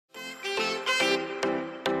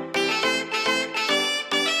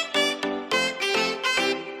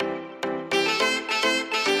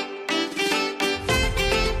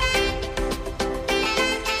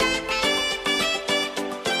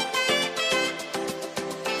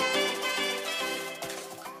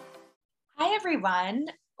everyone.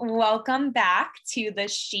 Welcome back to the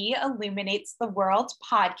She Illuminates the World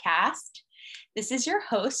podcast. This is your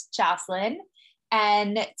host, Jocelyn,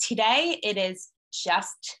 and today it is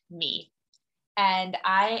just me. And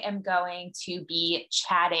I am going to be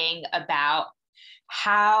chatting about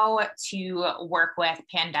how to work with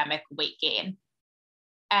pandemic weight gain.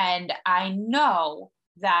 And I know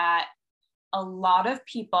that a lot of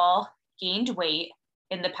people gained weight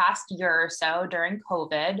in the past year or so during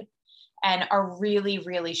COVID and are really,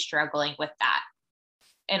 really struggling with that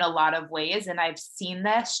in a lot of ways. And I've seen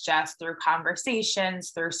this just through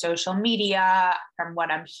conversations, through social media, from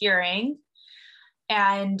what I'm hearing.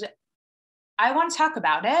 And I want to talk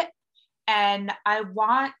about it. And I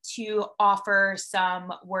want to offer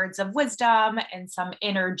some words of wisdom and some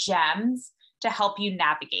inner gems to help you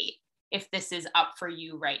navigate if this is up for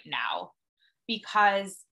you right now.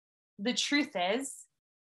 Because the truth is,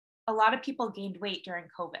 a lot of people gained weight during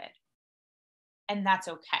COVID, and that's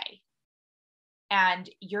okay. And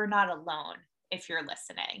you're not alone if you're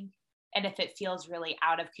listening. And if it feels really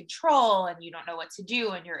out of control and you don't know what to do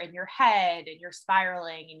and you're in your head and you're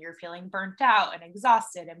spiraling and you're feeling burnt out and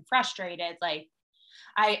exhausted and frustrated, like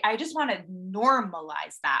I just want to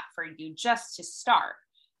normalize that for you just to start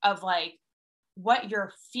of like what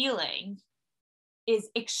you're feeling is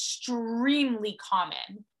extremely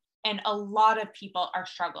common. And a lot of people are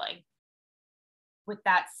struggling with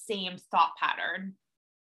that same thought pattern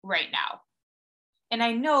right now. And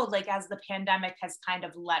I know, like, as the pandemic has kind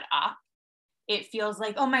of let up, it feels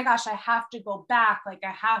like, oh my gosh, I have to go back. Like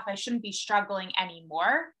I shouldn't be struggling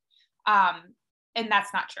anymore. And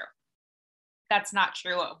that's not true. That's not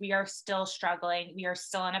true. We are still struggling. We are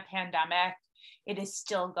still in a pandemic. It is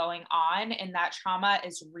still going on, and that trauma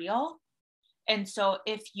is real. And so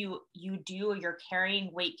if you're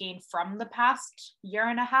carrying weight gain from the past year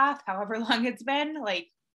and a half, however long it's been, like,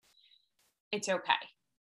 it's okay.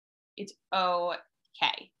 It's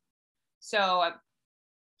okay. So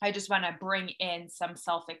I just want to bring in some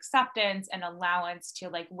self-acceptance and allowance to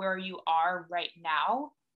like where you are right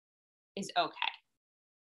now is okay.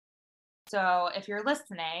 So if you're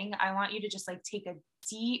listening, I want you to just like take a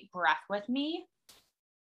deep breath with me.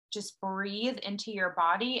 Just breathe into your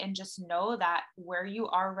body and just know that where you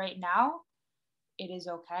are right now, it is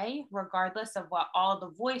okay, regardless of what all the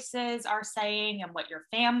voices are saying and what your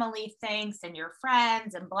family thinks and your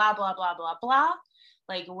friends and blah, blah, blah, blah, blah.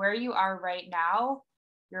 Like where you are right now,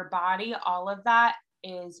 your body, all of that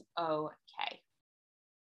is okay.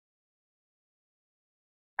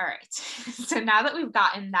 All right. So now that we've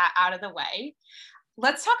gotten that out of the way,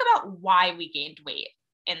 let's talk about why we gained weight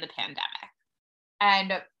in the pandemic.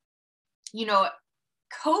 And you know,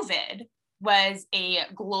 COVID was a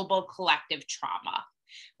global collective trauma.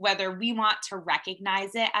 Whether we want to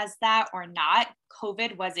recognize it as that or not,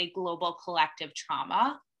 COVID was a global collective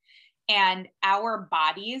trauma. And our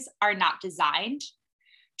bodies are not designed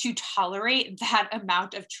to tolerate that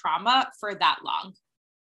amount of trauma for that long.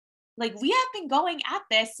 Like we have been going at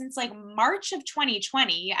this since like March of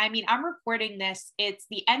 2020. I mean, I'm recording this, it's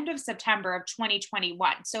the end of September of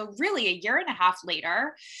 2021. So really a year and a half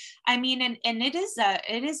later, I mean, and it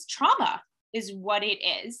is trauma is what it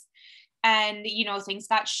is. And, you know, things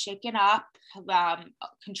got shaken up,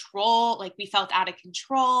 control, like we felt out of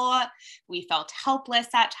control. We felt helpless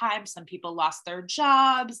at times. Some people lost their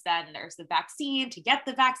jobs. Then there's the vaccine, to get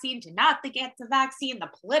the vaccine, to not to get the vaccine,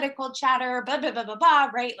 the political chatter, blah, blah, blah, blah,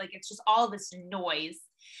 blah, right? Like it's just all this noise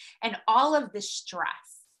and all of this stress.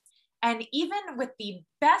 And even with the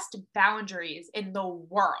best boundaries in the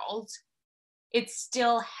world, it's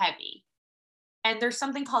still heavy. And there's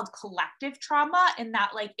something called collective trauma in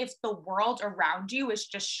that, like, if the world around you is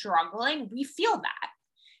just struggling, we feel that.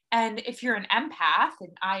 And if you're an empath,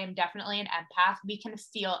 and I am definitely an empath, we can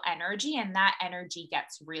feel energy, and that energy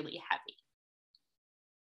gets really heavy.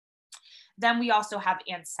 Then we also have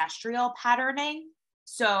ancestral patterning.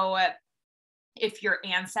 So if your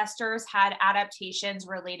ancestors had adaptations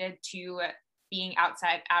related to being out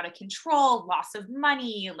of control, loss of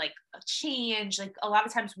money, like change, like a lot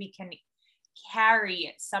of times we can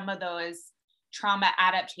carry some of those trauma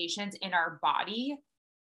adaptations in our body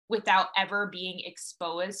without ever being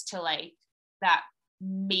exposed to like that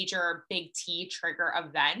major big T trigger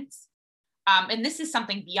event. And this is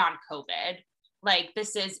something beyond COVID. Like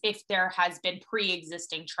this is if there has been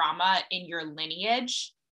pre-existing trauma in your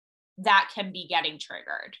lineage that can be getting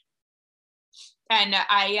triggered. And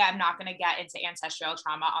I am not going to get into ancestral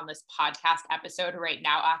trauma on this podcast episode right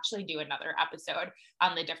now. I'll actually do another episode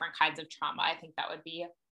on the different kinds of trauma. I think that would be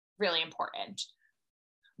really important.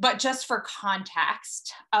 But just for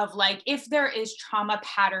context of like, if there is trauma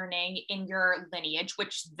patterning in your lineage,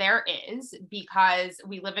 which there is, because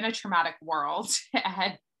we live in a traumatic world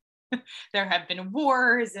and there have been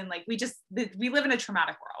wars and like, we live in a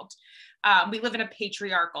traumatic world. We live in a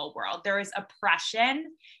patriarchal world. There is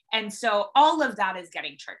oppression. And so all of that is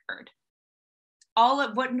getting triggered. All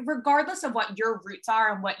of what, regardless of what your roots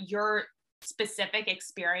are and what your specific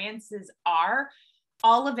experiences are,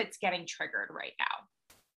 all of it's getting triggered right now.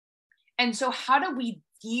 And so how do we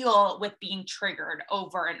deal with being triggered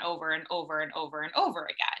over and over and over and over and over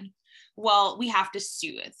again? Well, we have to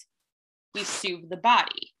soothe. We soothe the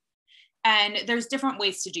body. And there's different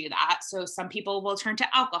ways to do that. So some people will turn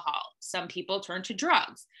to alcohol. Some people turn to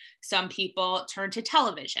drugs. Some people turn to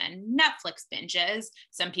television, Netflix binges.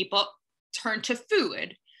 Some people turn to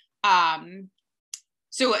food.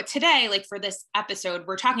 So today, like for this episode,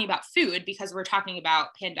 we're talking about food because we're talking about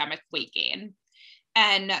pandemic weight gain.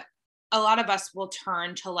 And a lot of us will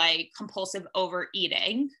turn to like compulsive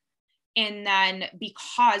overeating. And then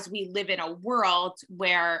because we live in a world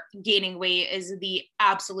where gaining weight is the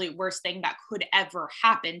absolute worst thing that could ever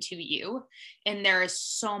happen to you, and there is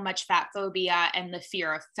so much fat phobia and the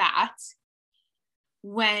fear of fat,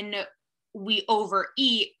 when we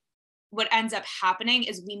overeat, what ends up happening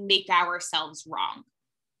is we make ourselves wrong.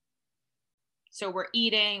 So we're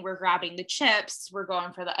eating, we're grabbing the chips, we're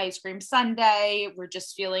going for the ice cream sundae. We're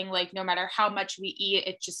just feeling like no matter how much we eat,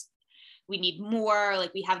 we need more.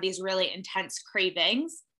 Like we have these really intense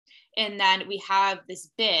cravings. And then we have this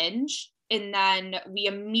binge, and then we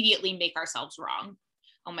immediately make ourselves wrong.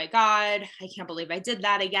 Oh my God, I can't believe I did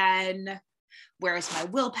that again. Where is my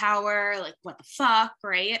willpower? Like, what the fuck,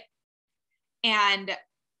 right? And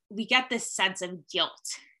we get this sense of guilt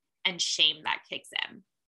and shame that kicks in.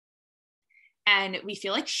 And we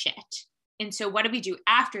feel like shit. And so what do we do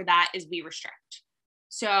after that is we restrict.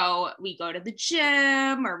 So we go to the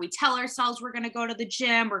gym, or we tell ourselves we're going to go to the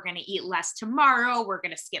gym. We're going to eat less tomorrow. We're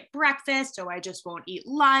going to skip breakfast. So I just won't eat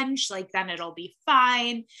lunch. Like then it'll be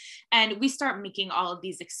fine. And we start making all of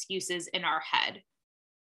these excuses in our head.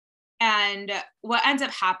 And what ends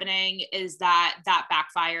up happening is that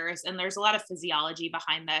backfires. And there's a lot of physiology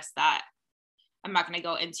behind this that I'm not going to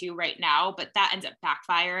go into right now, but that ends up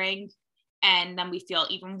backfiring. And then we feel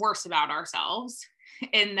even worse about ourselves.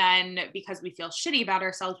 And then because we feel shitty about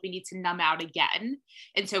ourselves, we need to numb out again.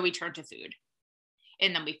 And so we turn to food.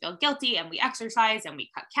 And then we feel guilty and we exercise and we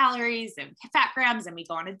cut calories and fat grams and we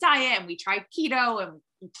go on a diet and we try keto and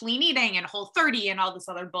clean eating and Whole30 and all this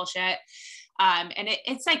other bullshit. And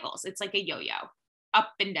it cycles. It's like a yo-yo,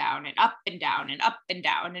 up and down and up and down and up and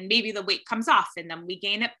down. And maybe the weight comes off and then we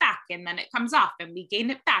gain it back, and then it comes off and we gain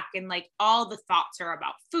it back. And like all the thoughts are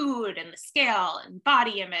about food and the scale and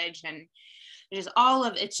body image, and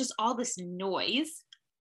it's just all this noise.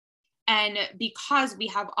 And because we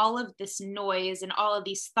have all of this noise and all of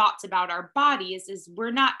these thoughts about our bodies, is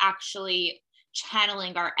we're not actually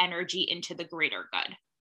channeling our energy into the greater good,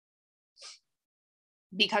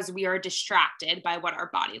 because we are distracted by what our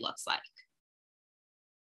body looks like.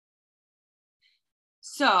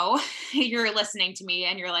 So you're listening to me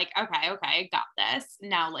and you're like, okay, I got this.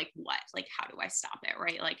 Now, like what? Like, how do I stop it,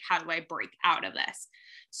 right? Like, how do I break out of this?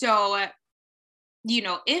 So,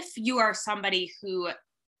 if you are somebody who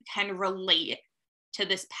can relate to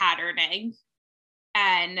this patterning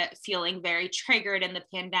and feeling very triggered in the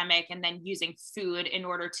pandemic, and then using food in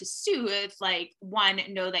order to soothe, like, one,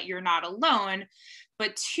 know that you're not alone,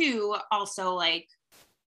 but two, also like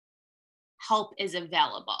help is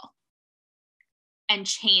available and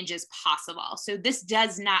change is possible. So this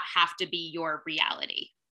does not have to be your reality.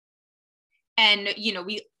 And,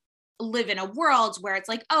 we live in a world where it's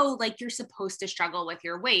like, oh, like you're supposed to struggle with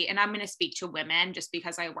your weight. And I'm going to speak to women just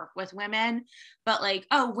because I work with women, but like,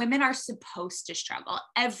 oh, women are supposed to struggle.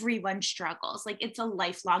 Everyone struggles. Like it's a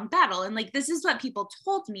lifelong battle. And like, this is what people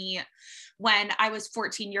told me when I was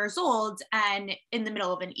 14 years old and in the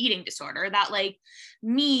middle of an eating disorder, that like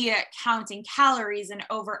me counting calories and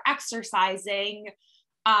over exercising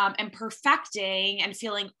and perfecting and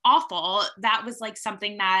feeling awful, that was like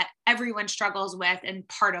something that everyone struggles with and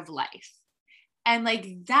part of life. And like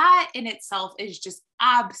that in itself is just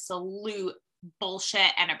absolute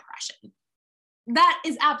bullshit and oppression.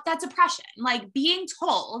 That's oppression. Like being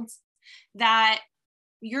told that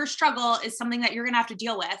your struggle is something that you're going to have to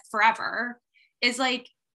deal with forever is like,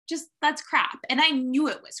 just, that's crap. And I knew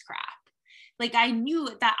it was crap. Like I knew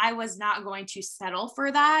that I was not going to settle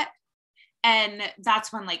for that. And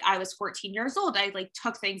that's when like I was 14 years old, I like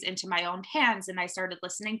took things into my own hands and I started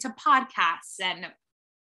listening to podcasts and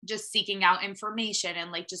just seeking out information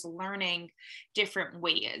and like just learning different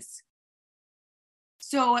ways.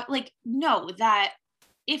 So like, know that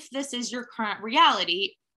if this is your current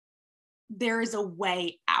reality, there is a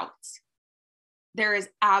way out. There is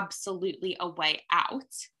absolutely a way out.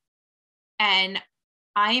 And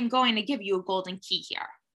I am going to give you a golden key here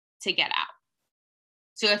to get out.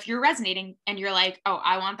 So if you're resonating and you're like, oh,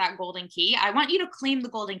 I want that golden key, I want you to claim the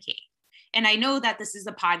golden key. And I know that this is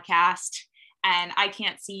a podcast and I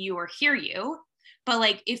can't see you or hear you, but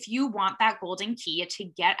like, if you want that golden key to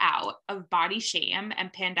get out of body shame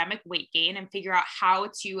and pandemic weight gain and figure out how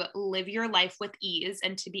to live your life with ease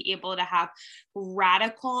and to be able to have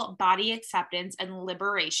radical body acceptance and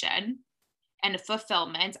liberation and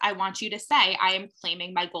fulfillment, I want you to say, I am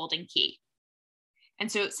claiming my golden key.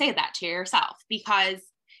 And so say that to yourself, because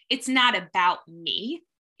it's not about me.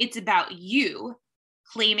 It's about you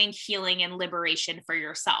claiming healing and liberation for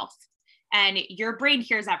yourself. And your brain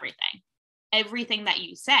hears everything that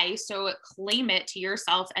you say. So claim it to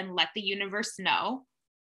yourself and let the universe know,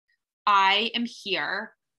 I am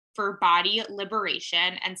here for body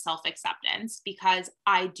liberation and self-acceptance because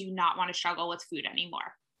I do not want to struggle with food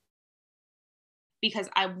anymore. Because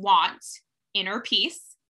I want inner peace.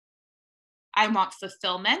 I want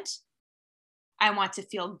fulfillment. I want to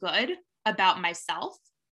feel good about myself.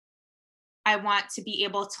 I want to be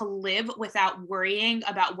able to live without worrying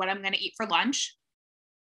about what I'm going to eat for lunch.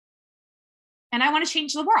 And I want to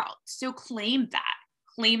change the world. So claim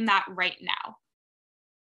that right now.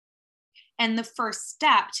 And the first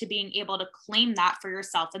step to being able to claim that for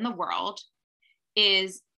yourself in the world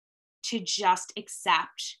is to just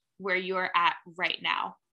accept where you are at right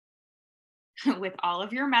now with all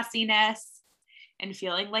of your messiness and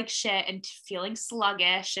feeling like shit and feeling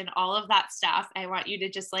sluggish and all of that stuff. I want you to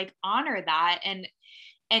just like honor that.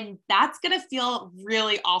 And that's going to feel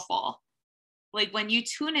really awful. Like when you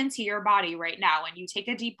tune into your body right now, when you take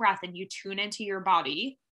a deep breath and you tune into your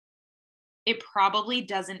body, it probably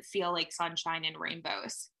doesn't feel like sunshine and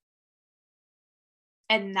rainbows.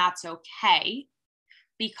 And that's okay,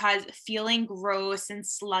 because feeling gross and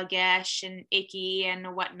sluggish and icky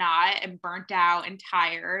and whatnot and burnt out and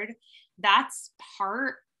tired, that's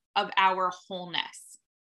part of our wholeness.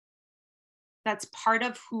 That's part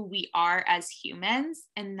of who we are as humans,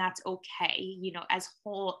 and that's okay. You know, as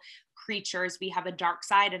whole creatures, we have a dark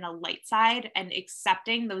side and a light side, and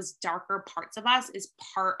accepting those darker parts of us is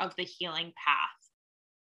part of the healing path.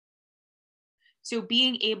 So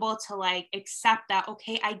being able to like accept that,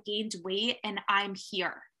 okay, I gained weight and I'm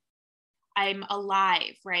here. I'm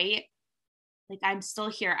alive, right? Like I'm still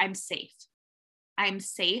here. I'm safe. I'm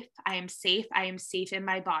safe. I am safe. I am safe in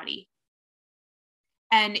my body.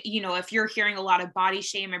 And, you know, if you're hearing a lot of body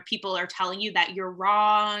shame and people are telling you that you're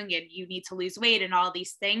wrong and you need to lose weight and all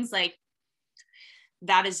these things, like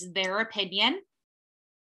that is their opinion.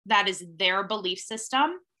 That is their belief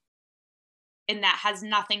system. And that has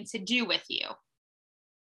nothing to do with you.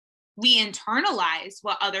 We internalize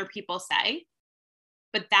what other people say,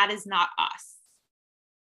 but that is not us.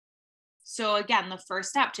 So again, the first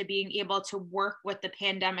step to being able to work with the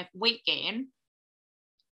pandemic weight gain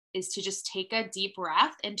is to just take a deep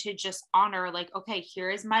breath and to just honor, like, okay, here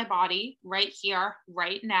is my body right here,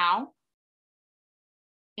 right now.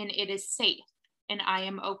 And it is safe and I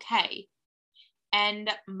am okay. And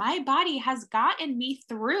my body has gotten me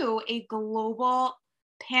through a global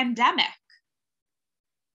pandemic.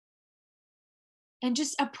 And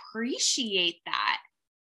just appreciate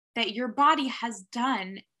that your body has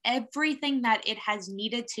done everything that it has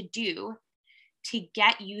needed to do to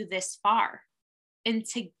get you this far and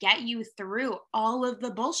to get you through all of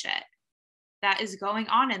the bullshit that is going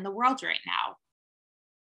on in the world right now.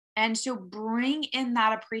 And so bring in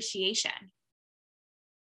that appreciation.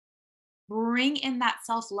 Bring in that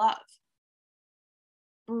self-love.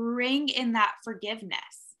 Bring in that forgiveness.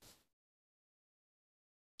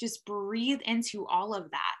 Just breathe into all of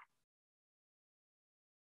that.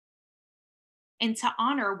 And to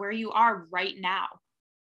honor where you are right now.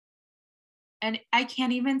 And I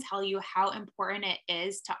can't even tell you how important it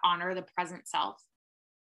is to honor the present self.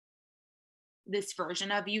 This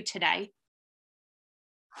version of you today.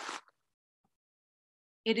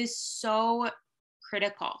 It is so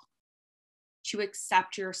critical to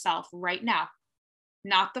accept yourself right now.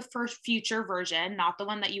 Not the first future version, not the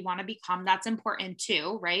one that you want to become. That's important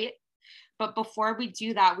too, right? But before we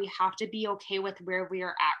do that, we have to be okay with where we are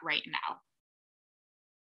at right now.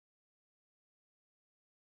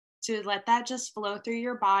 To let that just flow through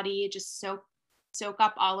your body, just soak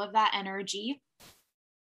up all of that energy.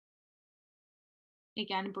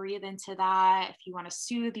 Again, breathe into that. If you want to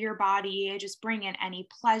soothe your body, just bring in any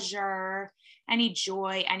pleasure, any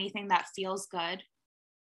joy, anything that feels good.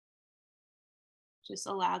 Just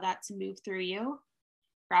allow that to move through you.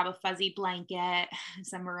 grab a fuzzy blanket,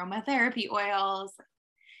 some aromatherapy oils.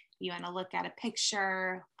 You want to look at a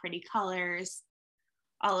picture, pretty colors,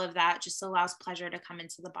 all of that just allows pleasure to come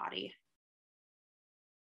into the body.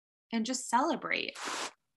 And just celebrate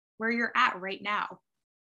where you're at right now,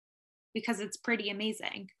 because it's pretty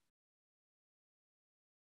amazing.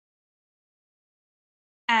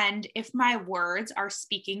 And if my words are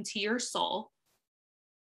speaking to your soul,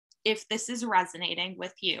 if this is resonating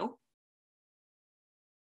with you,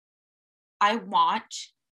 I want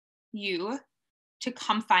you to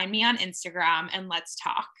come find me on Instagram and let's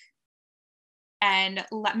talk. And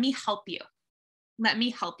let me help you. Let me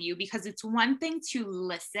help you, because it's one thing to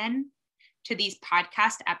listen to these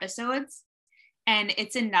podcast episodes, and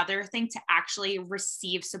it's another thing to actually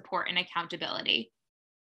receive support and accountability.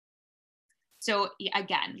 So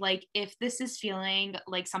again, like if this is feeling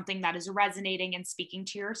like something that is resonating and speaking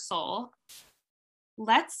to your soul,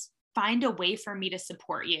 let's find a way for me to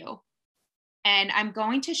support you. And I'm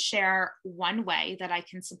going to share one way that I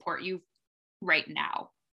can support you right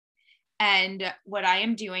now. And what I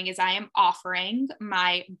am doing is I am offering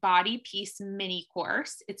my Body Peace mini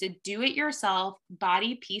course. It's a do-it-yourself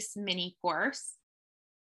Body Peace mini course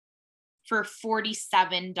for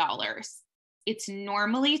 $47. It's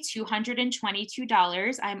normally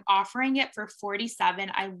 $222. I'm offering it for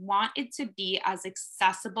 $47. I want it to be as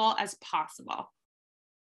accessible as possible.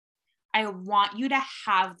 I want you to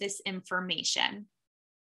have this information.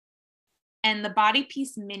 And the Body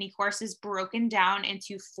Peace mini course is broken down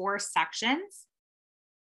into 4 sections.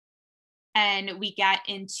 And we get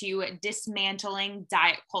into dismantling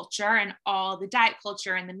diet culture and all the diet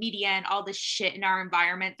culture and the media and all the shit in our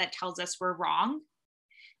environment that tells us we're wrong.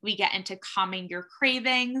 We get into calming your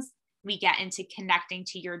cravings. We get into connecting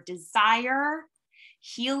to your desire,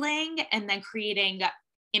 healing, and then creating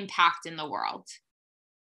impact in the world.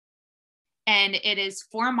 And it is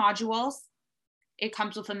 4 modules. It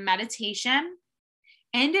comes with a meditation,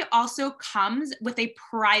 and it also comes with a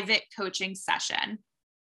private coaching session,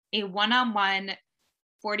 a one-on-one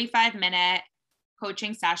 45-minute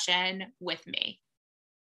coaching session with me.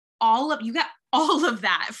 You get all of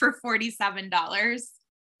that for $47.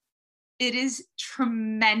 It is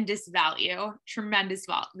tremendous value, tremendous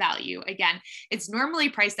value. Again, it's normally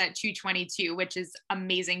priced at $222, which is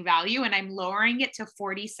amazing value. And I'm lowering it to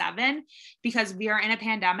 $47 because we are in a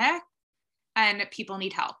pandemic and people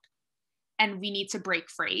need help and we need to break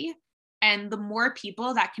free. And the more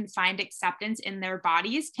people that can find acceptance in their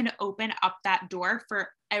bodies can open up that door for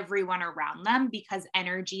everyone around them, because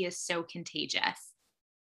energy is so contagious.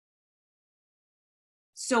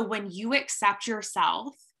 So when you accept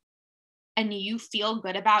yourself and you feel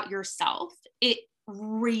good about yourself, it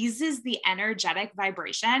raises the energetic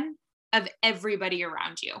vibration of everybody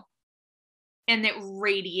around you, and it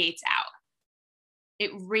radiates out.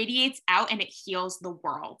 It radiates out and it heals the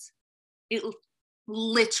world. It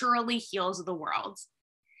literally heals the world.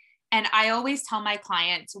 And I always tell my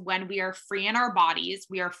clients, when we are free in our bodies,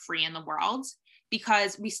 we are free in the world,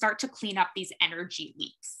 because we start to clean up these energy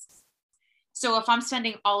leaks. So if I'm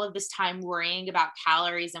spending all of this time worrying about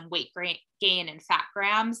calories and weight gain and fat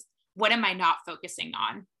grams, what am I not focusing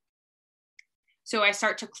on? So I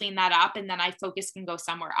start to clean that up, and then focus can go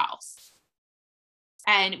somewhere else.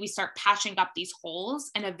 And we start patching up these holes,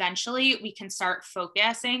 and eventually we can start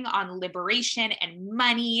focusing on liberation and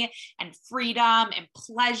money and freedom and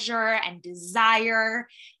pleasure and desire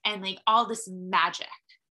and like all this magic.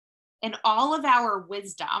 And all of our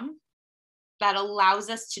wisdom that allows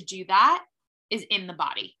us to do that is in the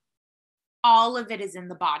body. All of it is in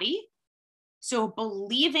the body. So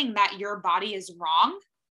believing that your body is wrong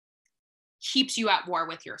keeps you at war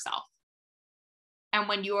with yourself. And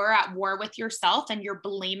when you are at war with yourself and you're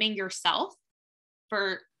blaming yourself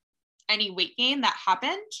for any weight gain that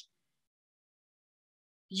happened,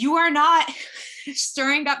 you are not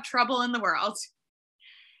stirring up trouble in the world.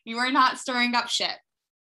 You are not stirring up shit.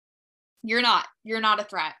 You're not a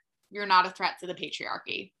threat. You're not a threat to the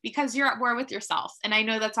patriarchy, because you're at war with yourself. And I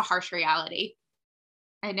know that's a harsh reality.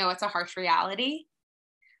 I know it's a harsh reality.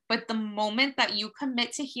 But the moment that you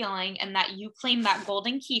commit to healing and that you claim that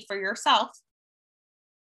golden key for yourself,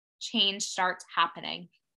 change starts happening.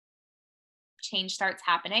 Change starts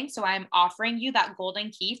happening. So I'm offering you that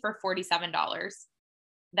golden key for $47.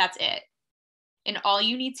 That's it. And all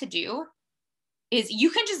you need to do is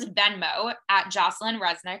you can just Venmo at Jocelyn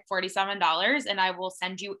Resnick, $47, and I will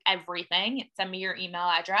send you everything. Send me your email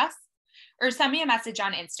address or send me a message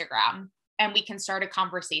on Instagram, and we can start a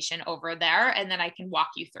conversation over there, and then I can walk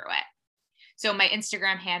you through it. So my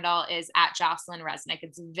Instagram handle is at Jocelyn Resnick.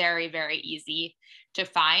 It's very, very easy to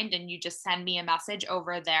find, and you just send me a message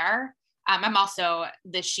over there. I'm also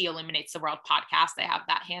the She Illuminates the World podcast. I have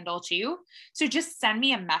that handle too. So just send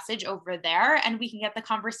me a message over there and we can get the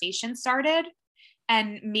conversation started.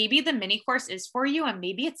 And maybe the mini course is for you and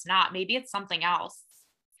maybe it's not. Maybe it's something else.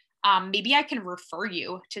 Maybe I can refer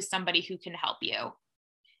you to somebody who can help you.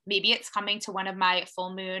 Maybe it's coming to one of my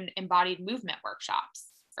full moon embodied movement workshops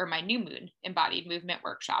or my new moon embodied movement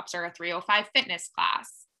workshops or a 305 fitness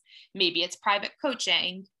class. Maybe it's private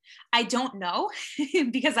coaching. I don't know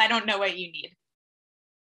because I don't know what you need.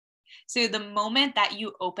 So the moment that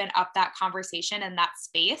you open up that conversation and that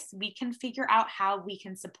space, we can figure out how we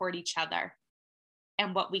can support each other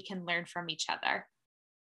and what we can learn from each other.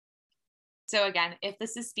 So again, if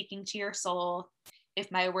this is speaking to your soul,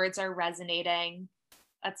 if my words are resonating,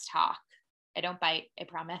 let's talk. I don't bite, I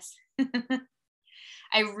promise.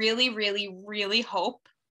 I really, really, really hope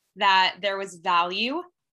that there was value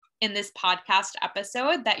in this podcast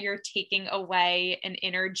episode, that you're taking away an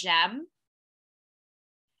inner gem.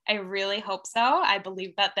 I really hope so. I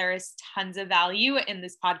believe that there is tons of value in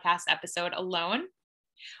this podcast episode alone,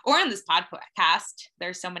 or in this podcast.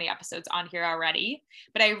 There's so many episodes on here already,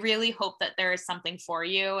 but I really hope that there is something for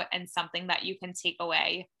you and something that you can take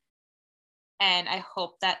away. And I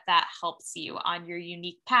hope that that helps you on your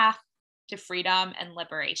unique path to freedom and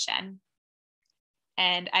liberation.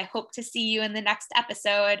 And I hope to see you in the next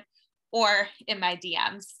episode or in my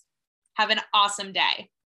DMs. Have an awesome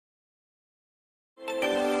day.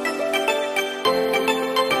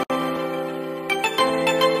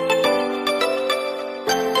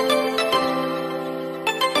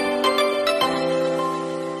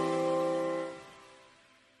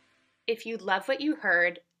 If you love what you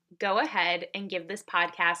heard, go ahead and give this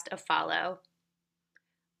podcast a follow.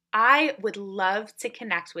 I would love to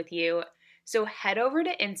connect with you, so head over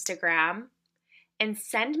to Instagram and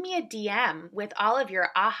send me a DM with all of your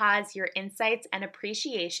ahas, your insights, and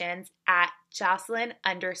appreciations at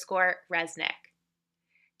Jocelyn_Resnick.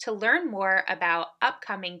 To learn more about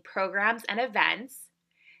upcoming programs and events,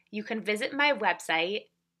 you can visit my website,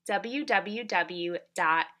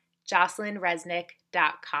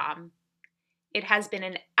 www.jocelynresnick.com. It has been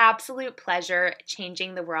an absolute pleasure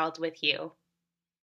changing the world with you.